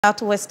Out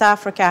to West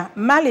Africa,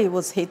 Mali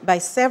was hit by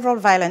several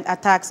violent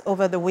attacks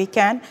over the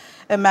weekend.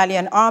 A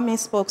Malian army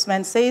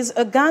spokesman says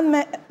a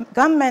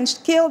gunman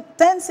killed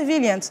 10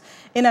 civilians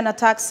in an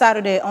attack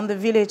Saturday on the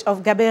village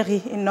of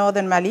Gaberi in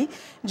northern Mali,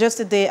 just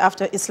a day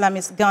after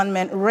Islamist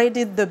gunmen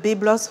raided the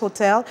Byblos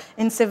hotel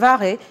in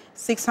Sevare,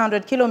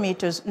 600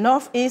 kilometers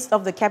northeast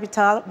of the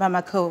capital,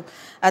 Bamako.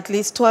 At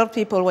least 12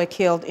 people were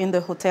killed in the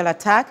hotel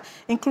attack,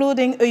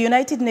 including a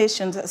United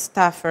Nations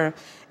staffer.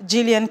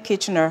 Jillian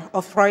Kitchener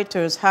of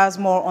Reuters has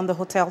more on the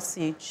hotel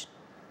siege.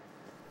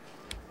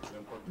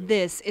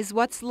 This is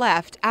what's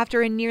left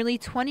after a nearly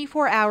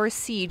 24-hour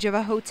siege of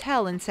a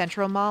hotel in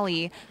central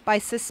Mali by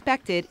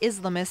suspected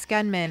Islamist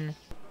gunmen.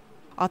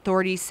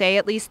 Authorities say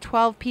at least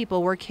 12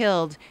 people were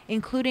killed,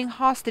 including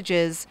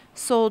hostages,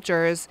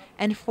 soldiers,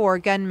 and 4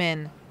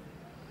 gunmen.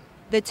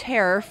 The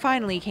terror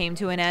finally came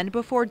to an end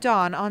before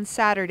dawn on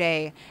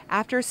Saturday,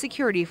 after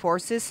security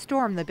forces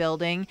stormed the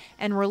building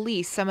and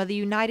released some of the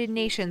United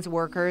Nations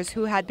workers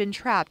who had been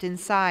trapped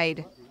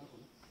inside.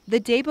 The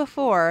day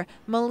before,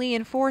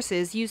 Malian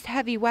forces used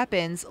heavy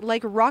weapons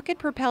like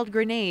rocket-propelled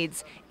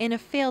grenades in a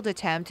failed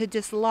attempt to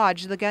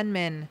dislodge the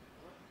gunmen.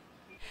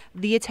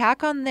 The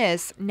attack on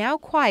this, now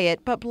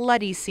quiet but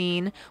bloody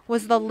scene,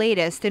 was the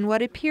latest in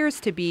what appears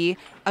to be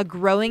a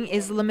growing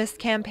Islamist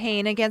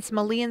campaign against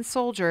Malian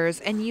soldiers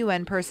and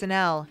UN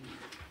personnel.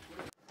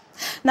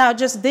 Now,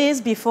 just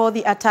days before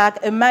the attack,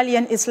 a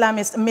Malian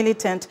Islamist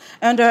militant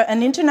under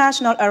an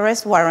international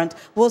arrest warrant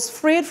was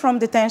freed from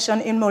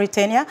detention in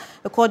Mauritania,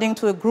 according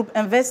to a group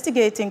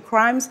investigating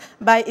crimes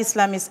by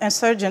Islamist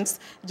insurgents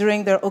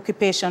during their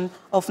occupation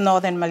of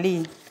northern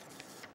Mali.